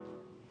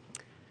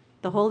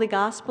The Holy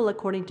Gospel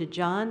according to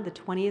John, the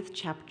 20th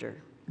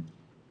chapter.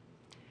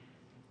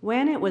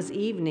 When it was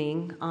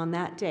evening on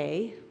that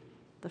day,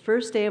 the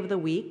first day of the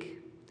week,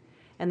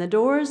 and the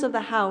doors of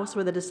the house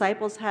where the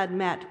disciples had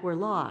met were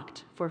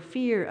locked for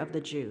fear of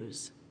the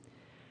Jews,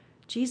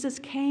 Jesus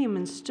came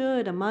and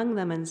stood among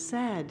them and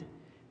said,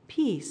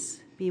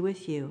 "Peace be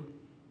with you."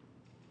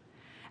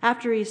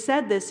 After he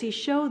said this, he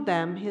showed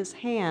them his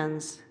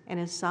hands and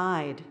his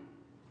side.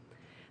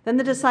 Then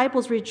the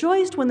disciples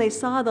rejoiced when they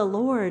saw the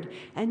Lord,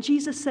 and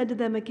Jesus said to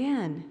them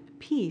again,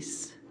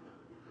 "Peace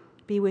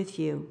be with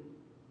you.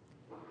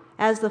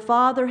 As the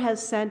Father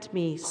has sent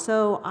me,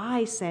 so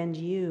I send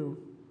you."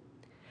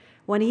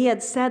 When he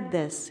had said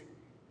this,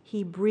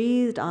 he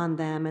breathed on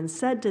them and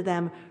said to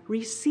them,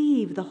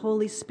 "Receive the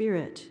Holy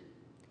Spirit.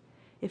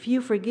 If you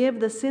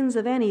forgive the sins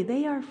of any,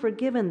 they are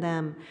forgiven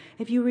them.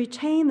 If you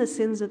retain the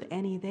sins of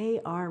any,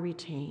 they are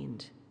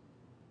retained."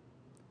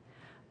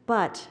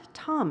 But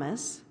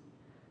Thomas,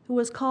 who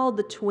was called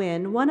the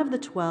twin, one of the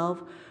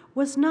 12,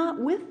 was not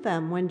with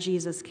them when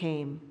Jesus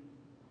came.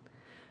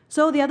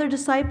 So the other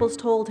disciples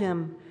told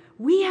him,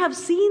 "We have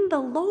seen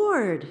the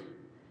Lord."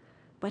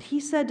 But he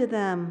said to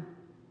them,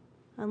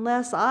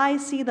 "Unless I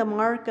see the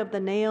mark of the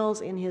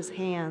nails in his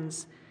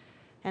hands,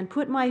 and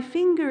put my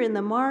finger in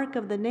the mark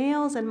of the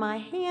nails and my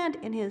hand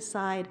in his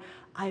side,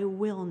 I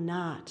will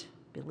not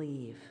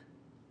believe."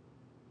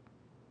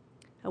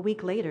 A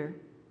week later,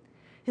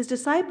 his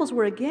disciples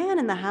were again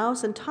in the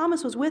house, and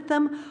Thomas was with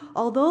them.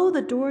 Although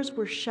the doors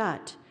were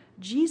shut,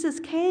 Jesus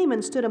came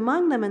and stood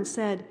among them and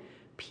said,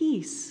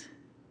 "Peace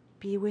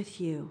be with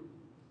you."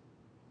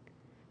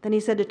 Then he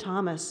said to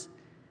Thomas,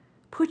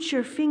 "Put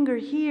your finger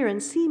here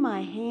and see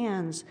my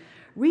hands.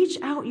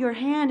 Reach out your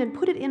hand and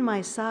put it in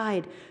my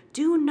side.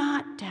 Do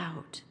not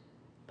doubt,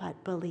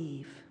 but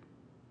believe."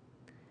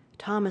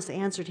 Thomas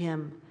answered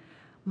him,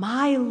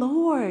 "My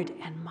Lord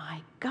and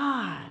my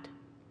God."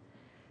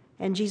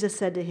 And Jesus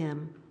said to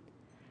him,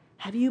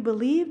 "Have you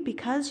believed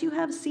because you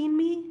have seen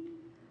me?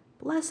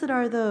 Blessed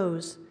are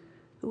those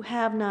who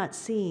have not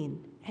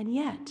seen and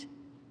yet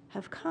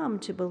have come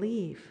to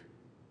believe."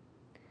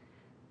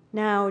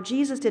 Now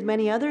Jesus did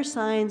many other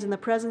signs in the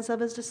presence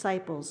of his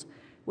disciples,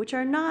 which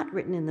are not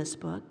written in this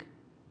book,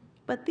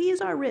 but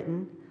these are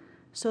written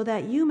so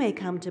that you may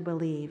come to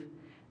believe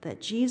that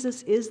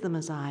Jesus is the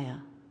Messiah,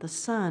 the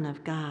Son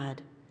of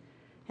God,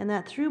 and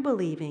that through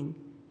believing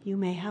you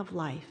may have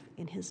life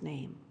in his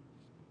name.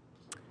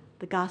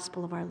 The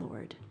Gospel of our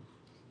Lord.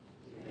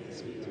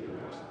 Thanks be to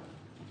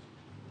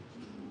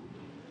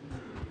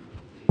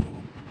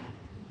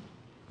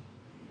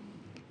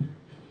God.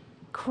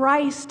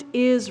 Christ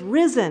is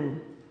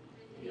risen.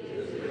 He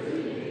is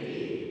risen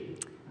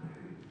indeed.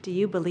 Do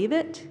you believe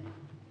it?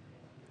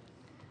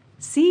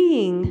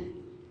 Seeing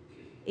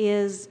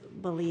is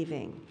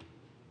believing.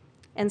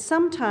 And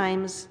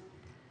sometimes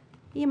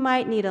you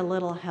might need a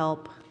little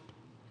help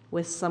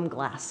with some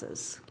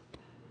glasses.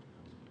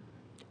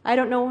 I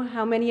don't know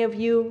how many of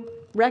you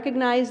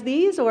recognize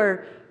these,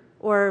 or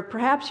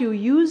perhaps you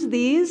used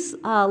these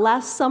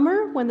last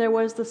summer when there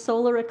was the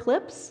solar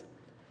eclipse,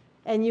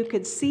 and you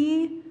could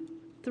see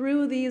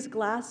through these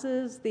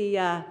glasses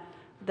the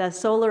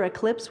solar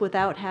eclipse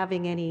without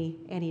having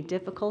any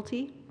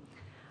difficulty.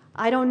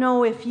 I don't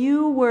know if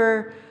you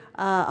were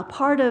a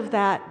part of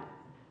that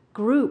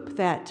group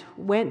that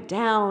went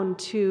down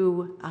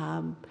to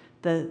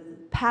the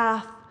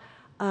path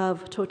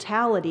of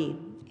totality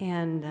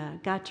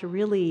and got to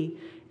really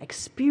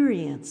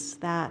experience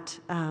that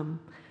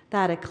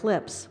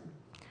eclipse.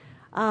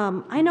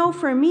 I know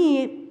for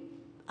me,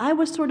 I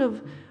was sort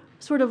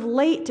of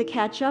late to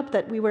catch up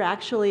that we were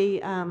actually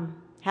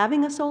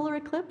having a solar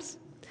eclipse.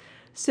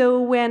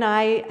 So when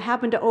I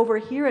happened to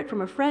overhear it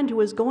from a friend who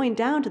was going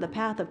down to the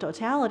path of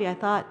totality, I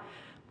thought,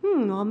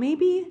 well,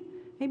 maybe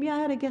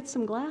I ought to get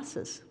some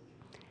glasses.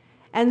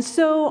 And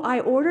so I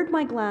ordered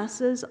my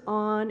glasses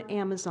on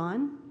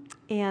Amazon,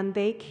 and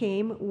they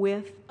came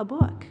with a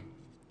book.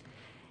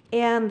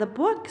 And the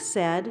book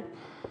said,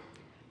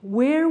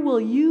 "Where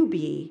will you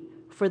be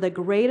for the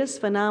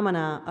greatest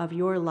phenomena of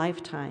your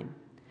lifetime?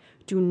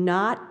 Do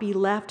not be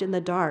left in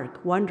the dark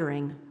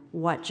wondering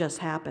what just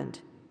happened.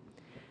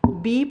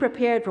 Be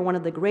prepared for one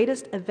of the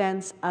greatest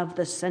events of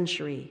the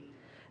century.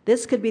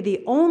 This could be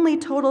the only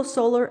total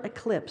solar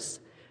eclipse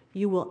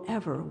you will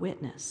ever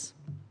witness."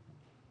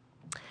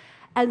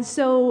 And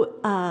so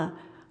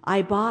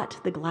I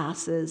bought the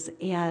glasses,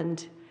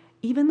 and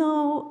even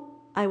though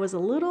I was a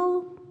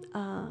little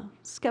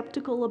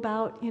skeptical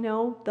about,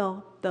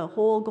 the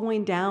whole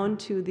going down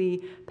to the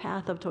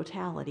path of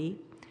totality,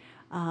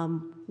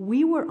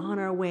 we were on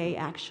our way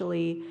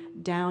actually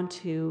down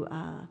to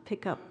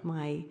pick up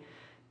my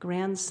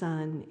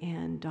grandson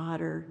and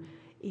daughter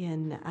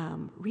in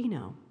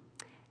Reno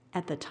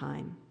at the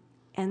time.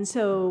 And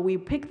so we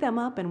picked them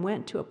up and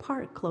went to a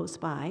park close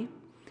by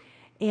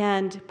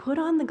and put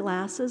on the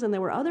glasses, and there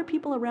were other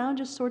people around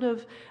just sort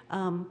of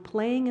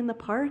playing in the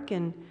park,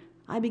 and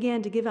I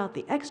began to give out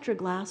the extra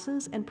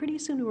glasses, and pretty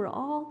soon we were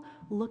all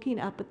looking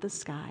up at the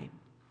sky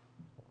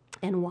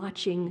and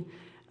watching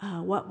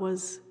what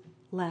was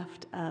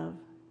left of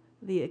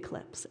the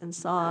eclipse and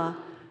saw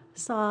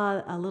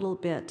a little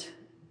bit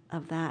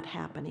of that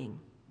happening.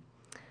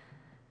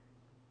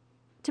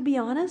 To be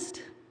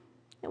honest,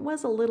 it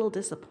was a little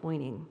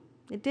disappointing.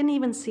 It didn't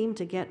even seem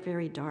to get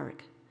very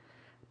dark.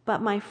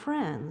 But my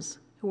friends,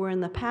 who were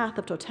in the path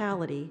of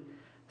totality,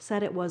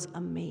 said it was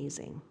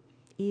amazing,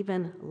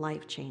 even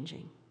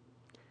life-changing.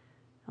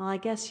 Well, I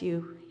guess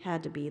you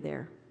had to be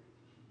there.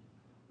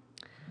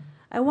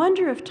 I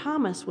wonder if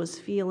Thomas was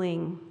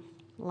feeling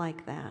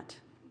like that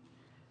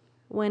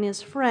when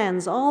his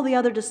friends, all the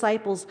other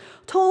disciples,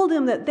 told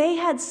him that they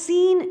had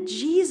seen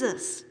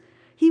Jesus.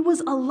 He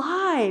was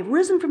alive,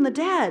 risen from the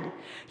dead.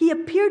 He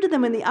appeared to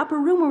them in the upper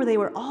room where they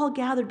were all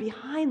gathered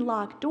behind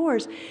locked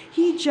doors.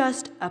 He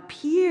just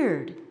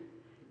appeared.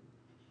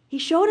 He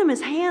showed him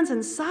his hands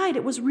and side.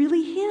 It was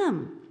really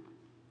him.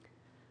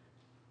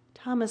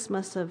 Thomas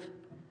must have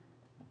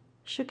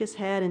shook his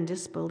head in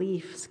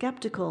disbelief,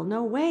 skeptical.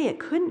 No way, it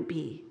couldn't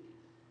be.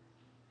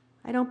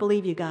 I don't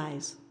believe you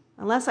guys.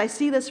 Unless I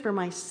see this for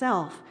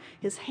myself,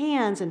 his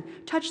hands, and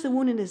touch the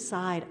wound in his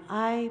side,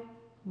 I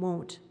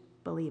won't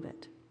believe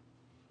it.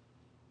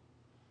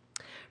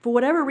 For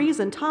whatever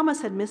reason,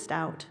 Thomas had missed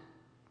out.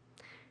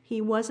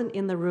 He wasn't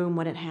in the room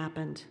when it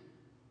happened.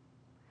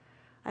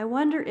 I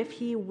wonder if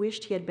he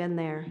wished he had been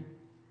there,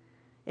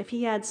 if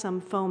he had some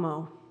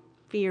FOMO,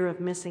 fear of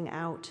missing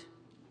out.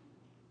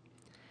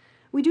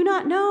 We do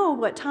not know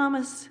what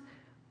Thomas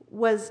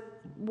was,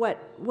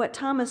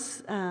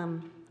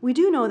 we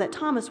do know that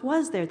Thomas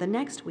was there the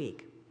next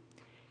week.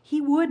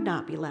 He would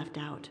not be left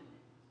out.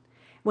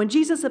 When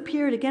Jesus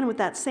appeared again with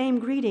that same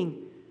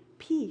greeting,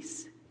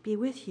 "Peace be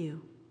with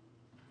you."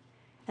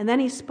 And then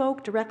he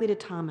spoke directly to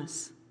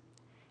Thomas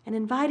and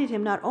invited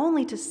him not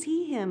only to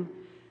see him,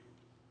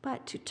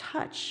 but to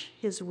touch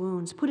his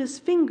wounds, put his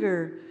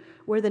finger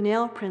where the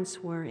nail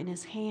prints were in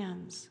his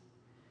hands,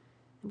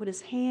 and put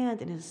his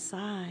hand in his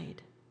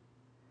side.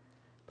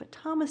 But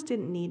Thomas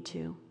didn't need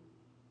to.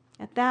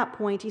 At that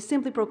point, he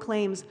simply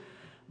proclaims,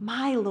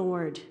 "My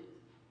Lord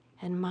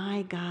and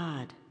my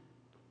God."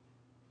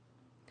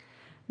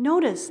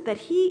 Notice that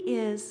he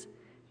is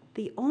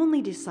the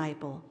only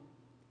disciple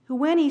who,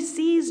 when he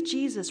sees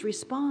Jesus,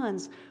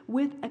 responds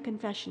with a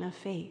confession of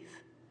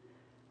faith,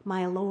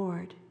 "My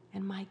Lord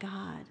and my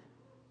God."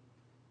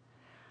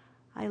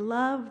 I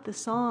love the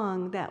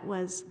song that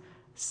was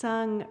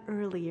sung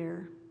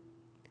earlier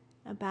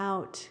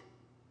about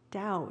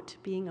doubt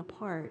being a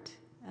part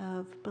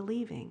of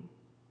believing.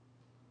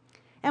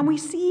 And we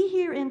see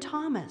here in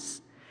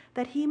Thomas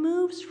that he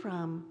moves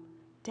from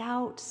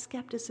doubt,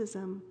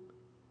 skepticism,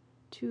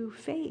 to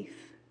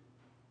faith,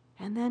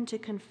 and then to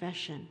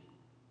confession.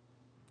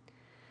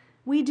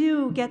 We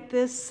do get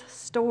this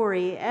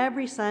story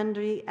every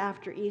Sunday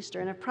after Easter,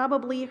 and have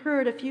probably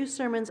heard a few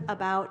sermons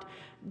about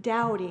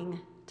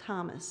doubting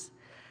Thomas.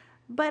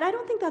 But I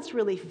don't think that's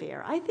really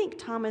fair. I think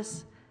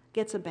Thomas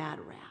gets a bad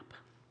rap.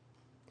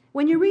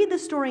 When you read the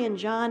story in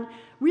John,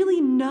 really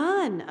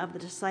none of the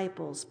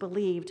disciples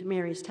believed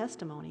Mary's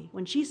testimony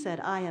when she said,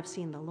 "I have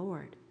seen the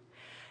Lord."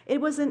 It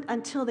wasn't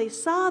until they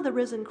saw the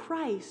risen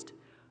Christ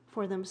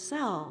for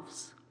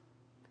themselves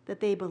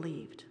that they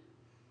believed.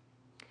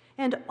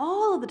 And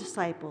all of the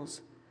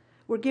disciples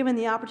were given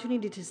the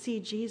opportunity to see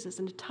Jesus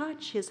and to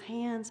touch his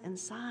hands and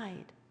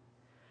side.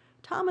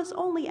 Thomas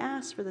only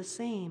asked for the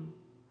same.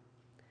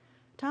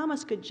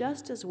 Thomas could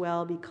just as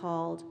well be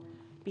called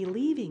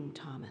believing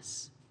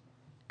Thomas,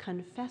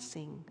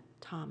 confessing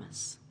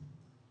Thomas.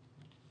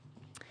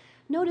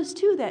 Notice,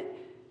 too, that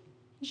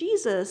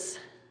Jesus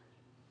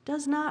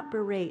does not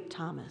berate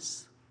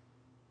Thomas.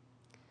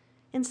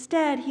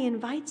 Instead, he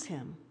invites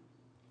him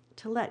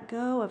to let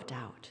go of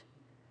doubt,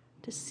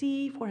 to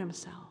see for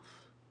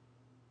himself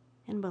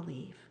and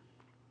believe.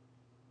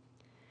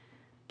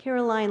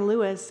 Caroline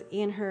Lewis,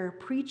 in her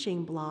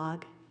preaching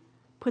blog,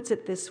 puts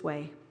it this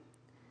way.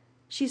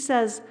 She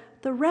says,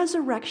 "The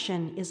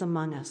resurrection is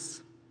among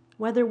us,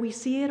 whether we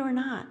see it or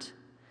not.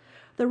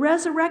 The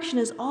resurrection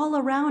is all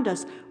around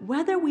us,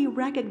 whether we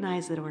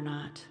recognize it or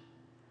not.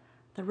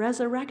 The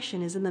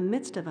resurrection is in the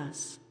midst of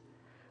us,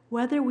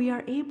 whether we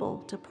are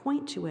able to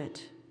point to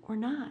it or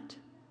not.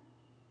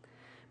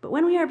 But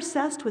when we are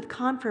obsessed with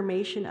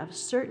confirmation of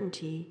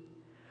certainty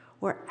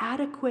or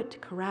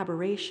adequate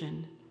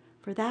corroboration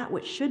for that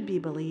which should be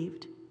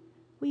believed,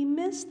 we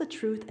miss the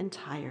truth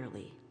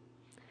entirely.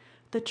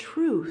 The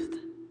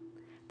truth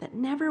that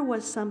never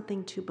was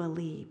something to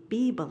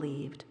be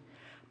believed,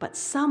 but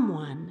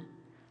someone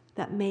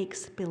that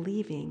makes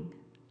believing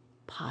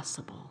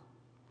possible.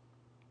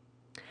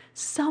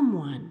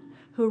 Someone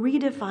who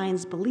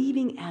redefines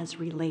believing as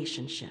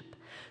relationship.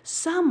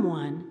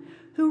 Someone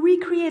who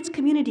recreates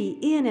community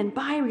in and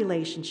by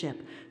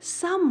relationship.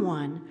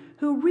 Someone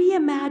who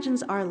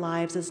reimagines our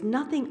lives as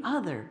nothing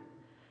other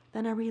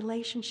than a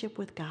relationship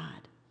with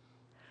God.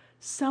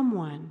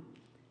 Someone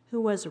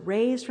who was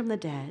raised from the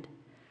dead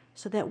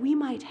so that we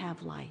might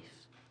have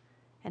life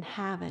and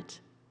have it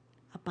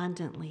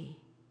abundantly.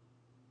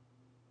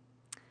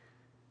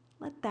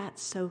 Let that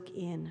soak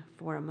in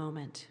for a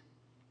moment.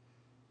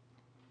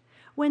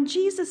 When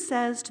Jesus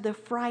says to the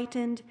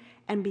frightened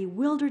and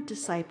bewildered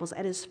disciples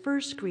at his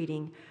first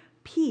greeting,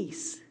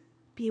 "Peace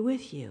be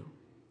with you,"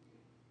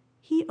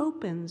 he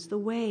opens the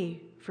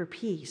way for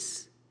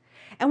peace.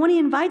 And when he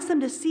invites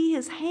them to see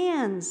his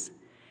hands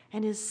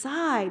and his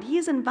side, he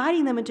is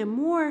inviting them into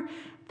more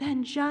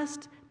than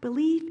just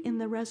belief in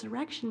the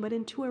resurrection, but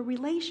into a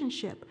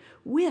relationship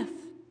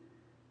with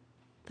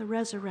the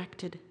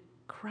resurrected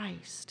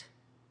Christ.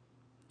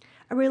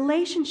 A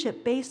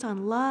relationship based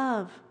on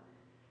love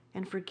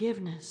and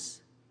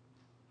forgiveness.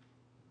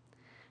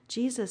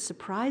 Jesus,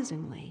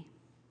 surprisingly,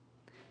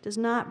 does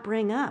not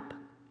bring up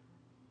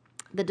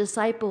the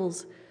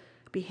disciples'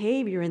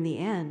 behavior in the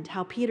end,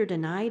 how Peter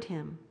denied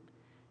him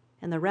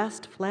and the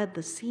rest fled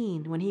the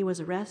scene when he was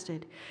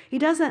arrested. He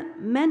doesn't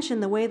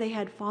mention the way they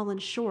had fallen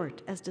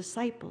short as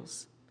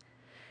disciples.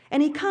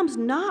 And he comes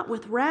not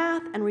with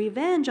wrath and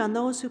revenge on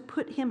those who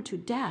put him to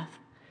death.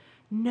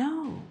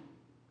 No.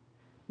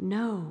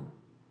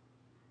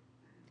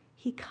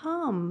 He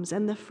comes,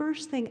 and the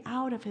first thing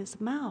out of his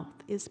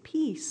mouth is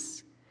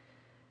peace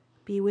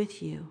be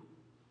with you.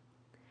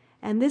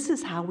 And this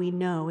is how we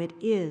know it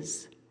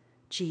is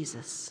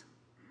Jesus.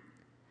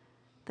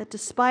 That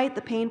despite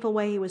the painful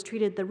way he was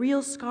treated, the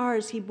real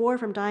scars he bore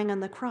from dying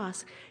on the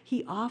cross,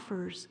 he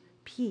offers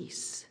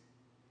peace.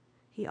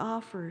 He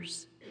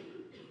offers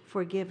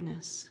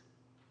forgiveness.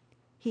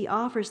 He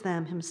offers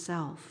them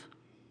himself.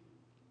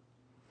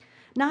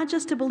 Not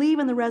just to believe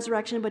in the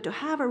resurrection, but to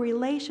have a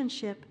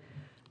relationship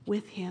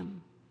with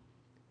him.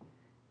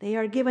 They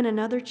are given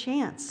another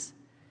chance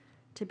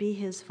to be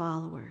his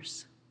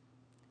followers.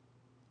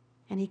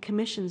 And he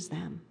commissions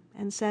them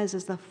and says,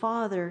 "As the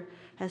Father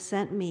has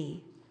sent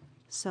me,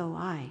 so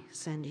I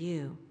send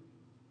you."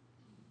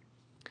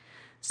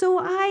 So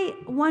I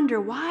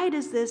wonder, why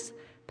does this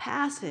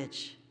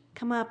passage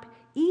come up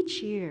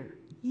each year,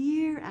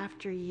 year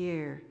after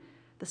year,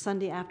 the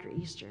Sunday after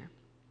Easter?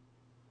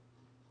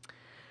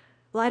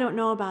 Well, I don't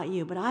know about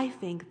you, but I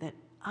think that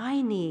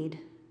I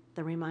need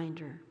the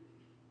reminder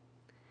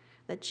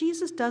that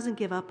Jesus doesn't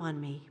give up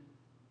on me,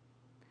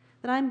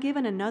 that I'm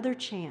given another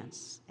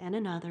chance and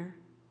another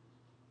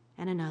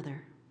and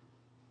another,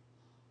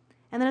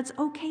 and that it's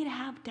okay to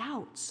have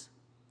doubts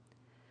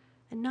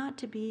and not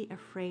to be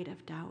afraid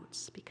of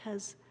doubts,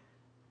 because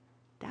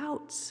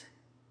doubts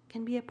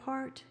can be a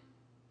part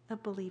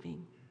of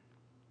believing,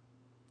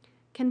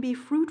 can be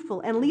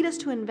fruitful and lead us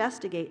to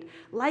investigate,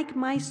 like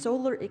my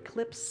solar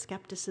eclipse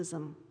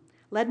skepticism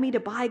led me to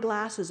buy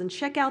glasses and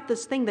check out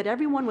this thing that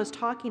everyone was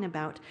talking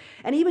about,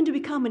 and even to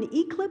become an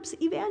eclipse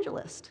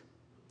evangelist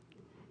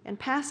and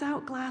pass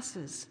out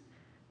glasses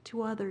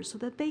to others so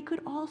that they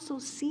could also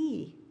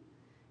see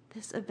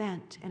this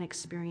event and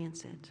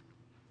experience it.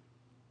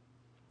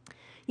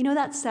 You know,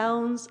 that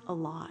sounds a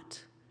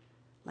lot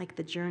like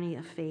the journey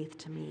of faith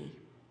to me.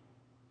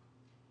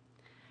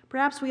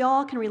 Perhaps we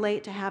all can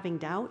relate to having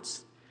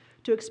doubts,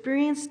 to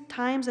experience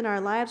times in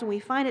our lives when we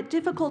find it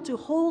difficult to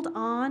hold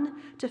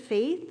on to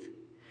faith,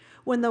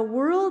 when the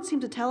world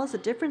seems to tell us a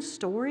different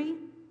story,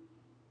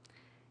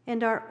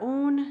 and our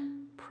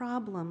own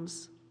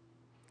problems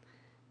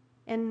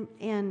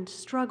and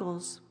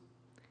struggles,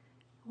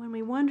 when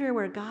we wonder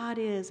where God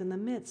is in the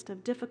midst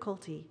of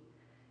difficulty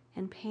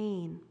and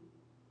pain.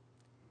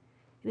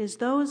 It is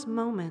those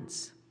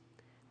moments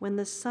when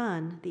the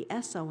sun, the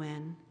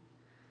S-O-N,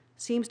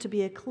 seems to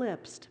be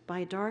eclipsed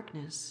by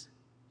darkness.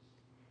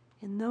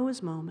 In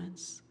those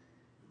moments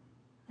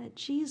that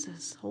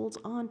Jesus holds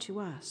on to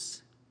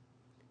us.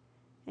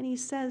 And he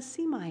says,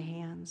 "See my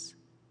hands.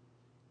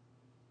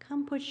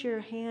 Come put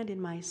your hand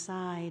in my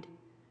side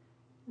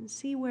and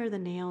see where the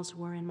nails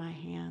were in my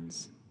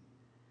hands.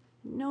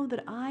 Know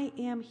that I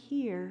am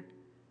here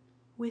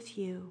with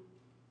you."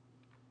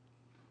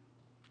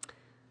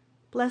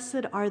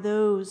 Blessed are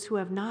those who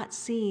have not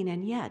seen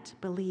and yet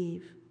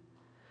believe.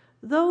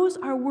 Those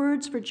are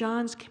words for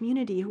John's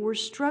community who were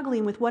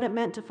struggling with what it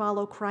meant to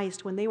follow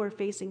Christ when they were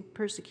facing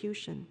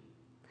persecution.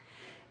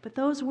 But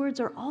those words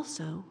are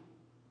also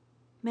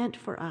meant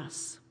for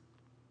us.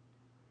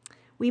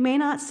 We may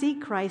not see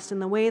Christ in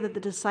the way that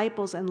the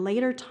disciples and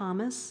later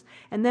Thomas,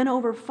 and then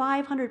over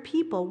 500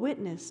 people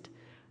witnessed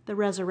the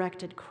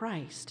resurrected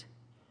Christ.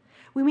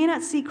 We may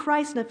not see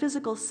Christ in a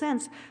physical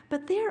sense,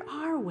 but there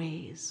are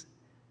ways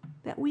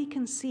that we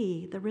can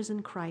see the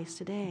risen Christ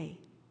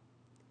today.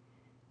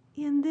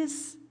 In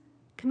this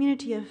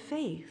community of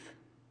faith,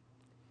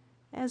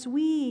 as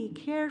we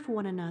care for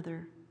one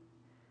another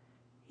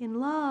in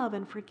love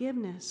and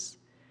forgiveness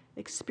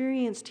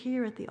experienced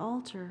here at the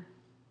altar,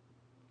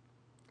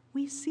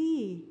 we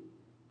see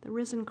the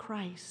risen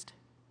Christ.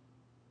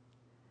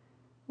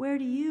 Where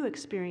do you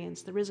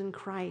experience the risen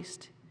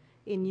Christ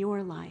in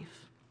your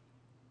life?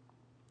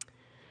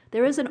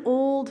 There is an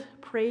old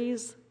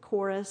praise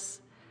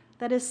chorus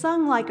that is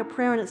sung like a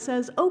prayer, and it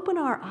says, "Open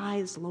our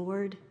eyes,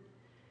 Lord.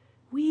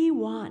 We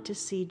want to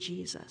see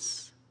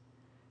Jesus,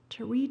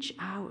 to reach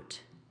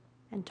out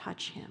and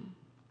touch him."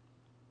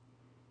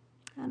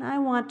 And I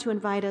want to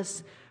invite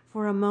us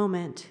for a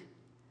moment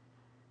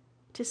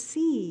to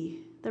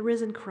see the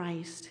risen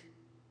Christ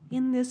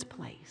in this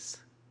place,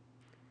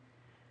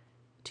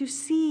 to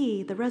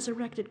see the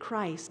resurrected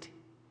Christ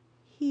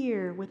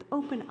here with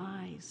open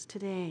eyes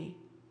today.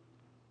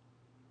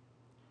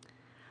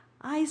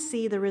 I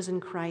see the risen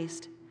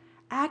Christ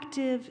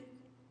active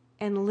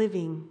and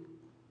living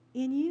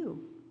in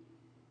you,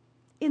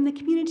 in the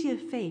community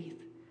of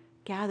faith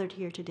gathered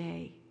here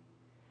today.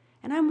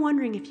 And I'm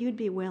wondering if you'd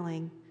be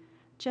willing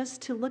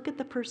just to look at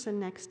the person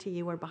next to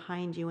you or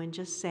behind you and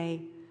just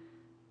say,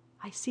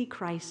 I see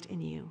Christ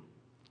in you.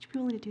 Would you be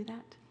willing to do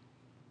that?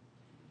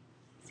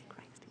 I see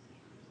Christ in you.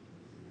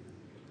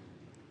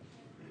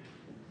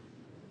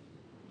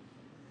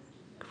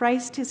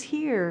 Christ is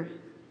here.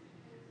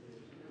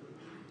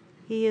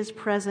 He is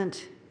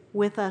present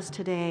with us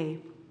today.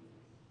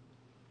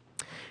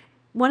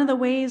 One of the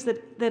ways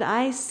that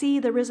I see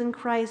the risen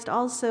Christ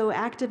also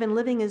active and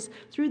living is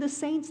through the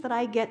saints that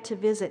I get to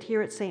visit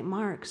here at St.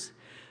 Mark's,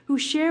 who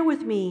share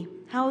with me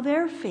how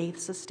their faith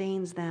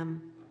sustains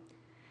them.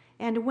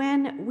 And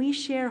when we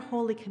share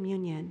Holy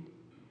Communion,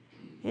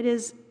 it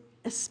is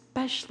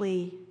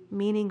especially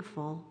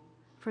meaningful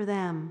for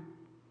them.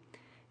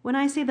 When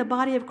I see the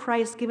body of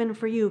Christ given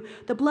for you,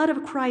 the blood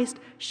of Christ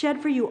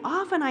shed for you,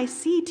 often I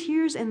see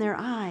tears in their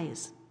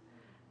eyes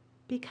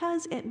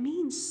because it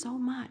means so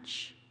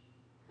much.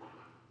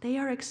 They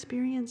are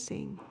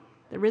experiencing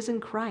the risen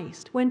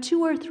Christ. When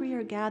 2 or 3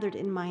 are gathered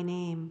in my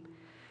name,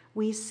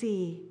 we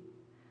see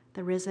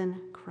the risen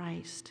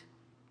Christ.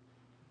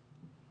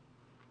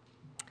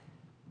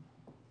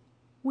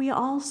 We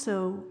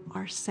also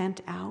are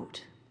sent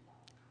out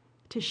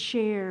to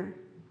share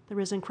the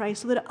risen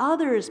Christ so that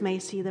others may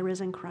see the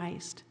risen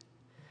Christ.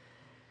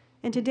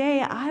 And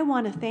today I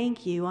want to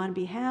thank you on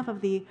behalf of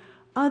the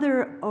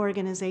other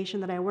organization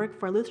that I work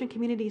for, Lutheran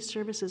Community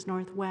Services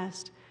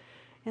Northwest,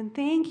 and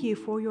thank you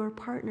for your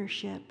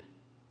partnership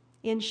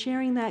in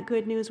sharing that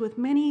good news with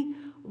many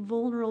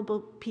vulnerable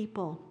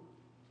people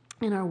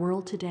in our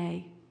world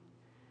today,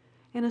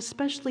 and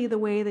especially the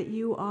way that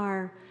you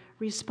are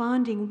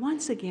responding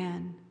once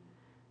again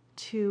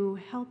to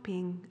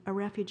helping a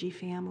refugee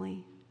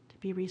family to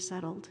be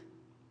resettled.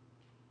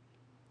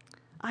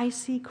 I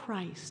see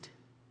Christ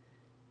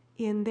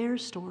in their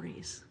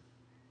stories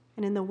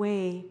and in the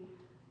way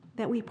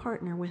that we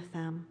partner with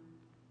them.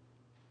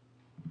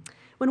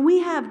 When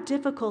we have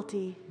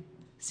difficulty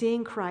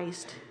seeing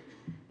Christ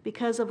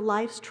because of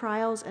life's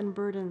trials and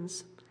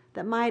burdens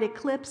that might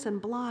eclipse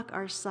and block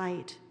our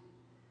sight,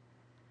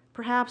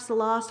 perhaps the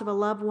loss of a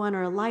loved one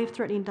or a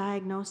life-threatening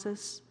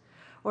diagnosis,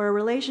 or a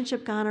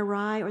relationship gone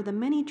awry, or the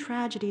many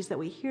tragedies that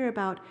we hear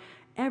about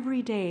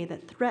every day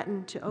that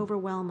threaten to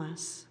overwhelm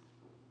us,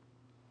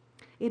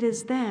 it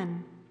is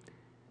then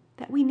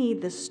that we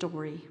need this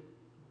story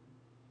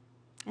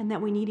and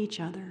that we need each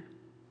other,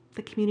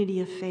 the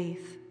community of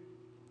faith.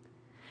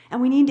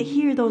 And we need to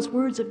hear those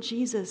words of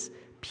Jesus,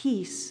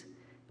 peace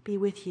be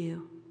with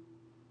you.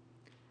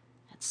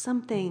 It's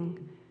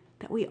something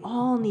that we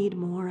all need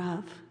more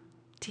of,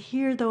 to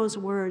hear those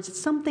words. It's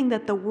something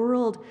that the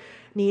world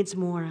needs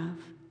more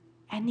of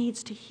and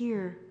needs to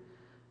hear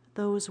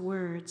those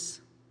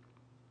words.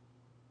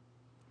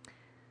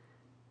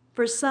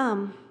 For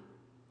some,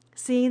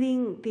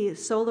 seeing the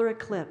solar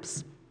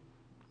eclipse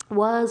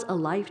was a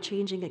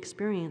life-changing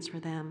experience for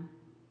them.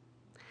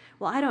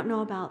 Well, I don't know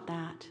about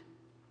that,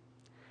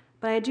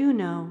 but I do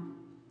know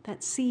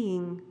that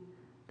seeing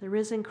the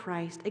risen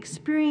Christ,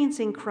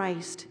 experiencing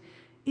Christ,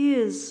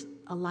 is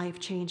a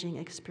life-changing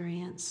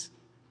experience.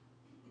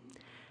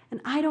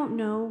 And I don't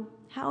know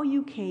how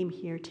you came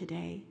here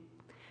today,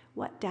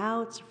 what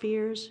doubts,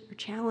 fears, or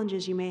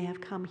challenges you may have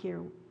come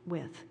here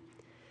with,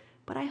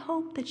 but I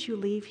hope that you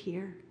leave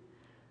here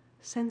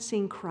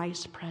sensing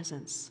Christ's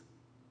presence,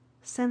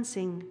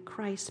 sensing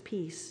Christ's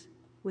peace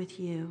with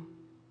you.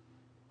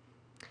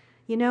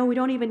 You know, we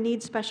don't even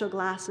need special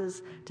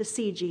glasses to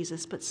see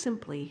Jesus, but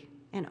simply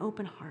an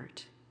open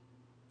heart.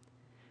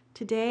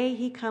 Today,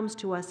 he comes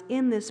to us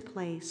in this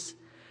place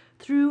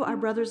through our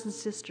brothers and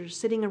sisters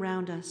sitting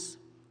around us,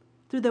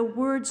 through the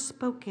words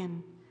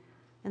spoken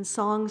and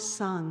songs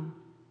sung,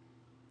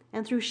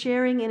 and through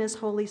sharing in his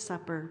Holy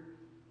Supper,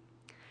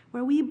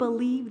 where we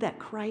believe that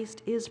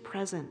Christ is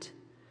present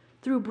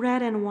through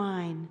bread and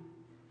wine.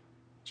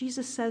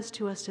 Jesus says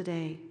to us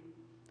today,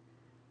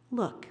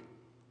 look,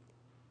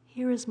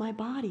 here is my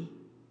body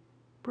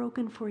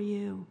broken for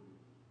you.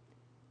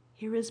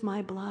 Here is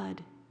my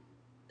blood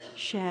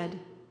shed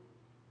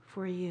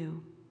for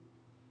you.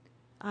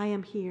 I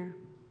am here.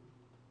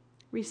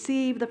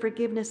 Receive the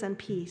forgiveness and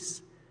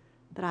peace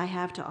that I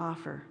have to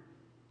offer.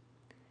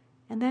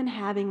 And then,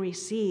 having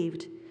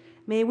received,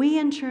 may we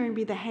in turn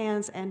be the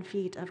hands and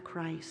feet of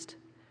Christ,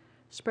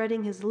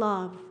 spreading his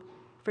love,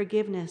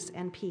 forgiveness,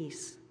 and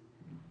peace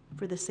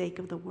for the sake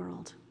of the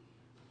world.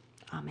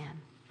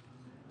 Amen.